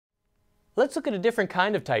Let's look at a different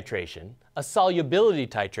kind of titration, a solubility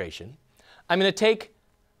titration. I'm going to take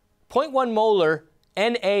 0.1 molar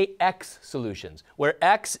NaX solutions, where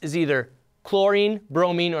X is either chlorine,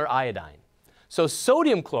 bromine, or iodine. So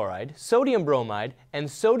sodium chloride, sodium bromide, and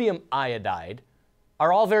sodium iodide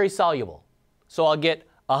are all very soluble. So I'll get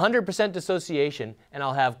 100% dissociation, and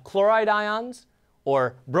I'll have chloride ions,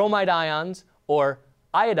 or bromide ions, or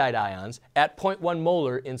iodide ions at 0.1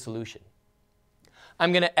 molar in solution.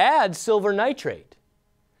 I'm going to add silver nitrate.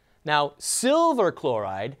 Now, silver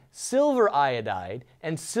chloride, silver iodide,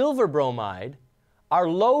 and silver bromide are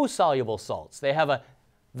low soluble salts. They have a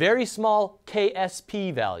very small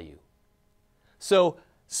KSP value. So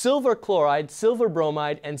silver chloride, silver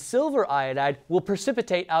bromide, and silver iodide will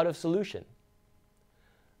precipitate out of solution.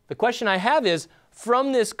 The question I have is,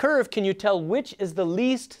 from this curve, can you tell which is the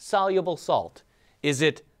least soluble salt? Is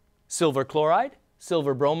it silver chloride,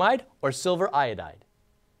 silver bromide, or silver iodide?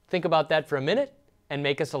 Think about that for a minute and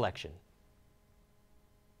make a selection.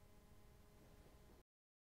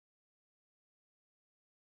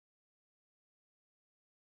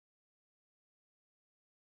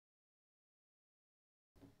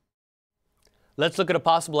 Let's look at a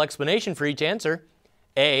possible explanation for each answer.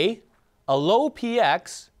 A low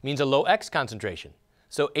px means a low X concentration.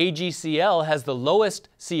 So AgCl has the lowest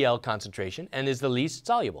Cl concentration and is the least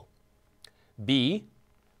soluble. B,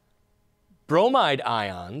 bromide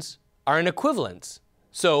ions are an equivalence.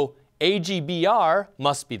 So AgBr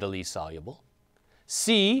must be the least soluble.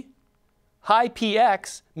 C, high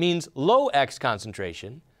px means low X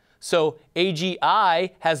concentration. So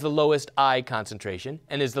AgI has the lowest I concentration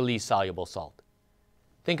and is the least soluble salt.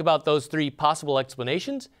 Think about those three possible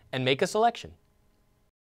explanations and make a selection.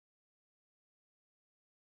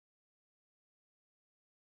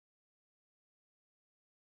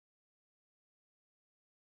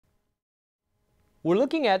 We're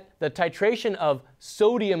looking at the titration of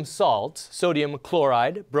sodium salts, sodium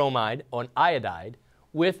chloride, bromide, or iodide,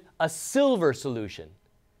 with a silver solution.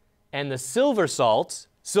 And the silver salts,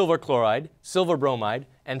 silver chloride, silver bromide,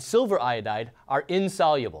 and silver iodide are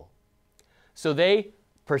insoluble. So they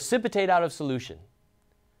precipitate out of solution.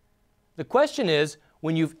 The question is,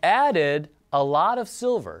 when you've added a lot of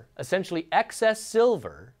silver, essentially excess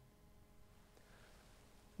silver,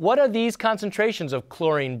 what are these concentrations of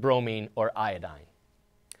chlorine, bromine, or iodine?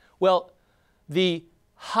 Well, the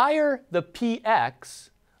higher the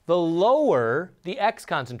px, the lower the X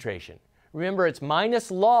concentration. Remember, it's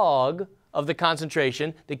minus log of the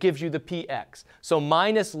concentration that gives you the px. So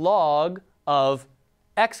minus log of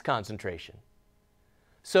X concentration.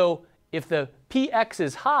 So if the px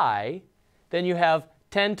is high, then you have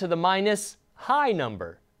 10 to the minus high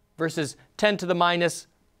number versus 10 to the minus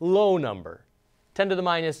low number. 10 to the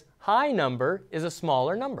minus high number is a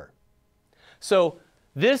smaller number. So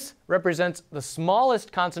this represents the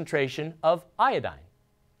smallest concentration of iodine.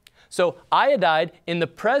 So iodide, in the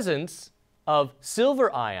presence of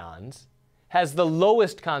silver ions, has the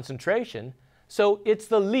lowest concentration, so it's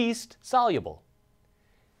the least soluble.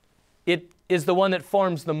 It is the one that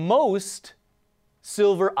forms the most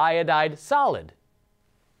silver iodide solid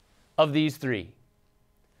of these three.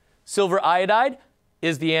 Silver iodide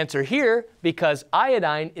is the answer here because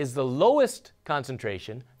iodine is the lowest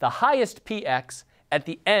concentration, the highest px, at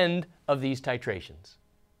the end of these titrations.